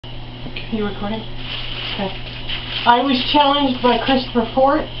You recording? Okay. I was challenged by Christopher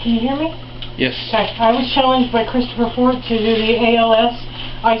Fort. Can you hear me? Yes. Okay. I was challenged by Christopher Fort to do the Als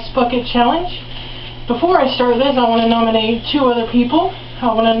Ice-bucket challenge. Before I start this, I want to nominate two other people.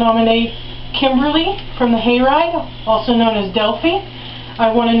 I want to nominate Kimberly from the Hayride, also known as Delphi.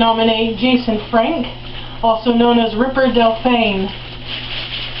 I want to nominate Jason Frank, also known as Ripper Delphine.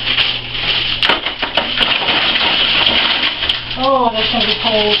 Oh, that's going to be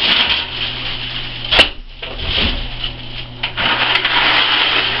cold.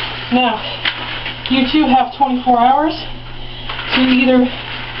 Now, you two have 24 hours to either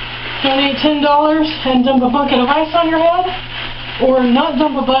donate $10 and dump a bucket of ice on your head, or not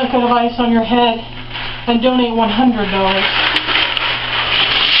dump a bucket of ice on your head and donate $100.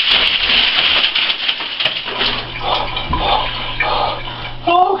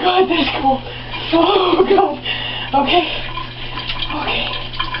 Oh God, that's cool. Oh God. Okay. Okay.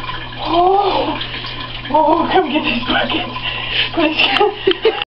 Oh, come get this bucket. Please.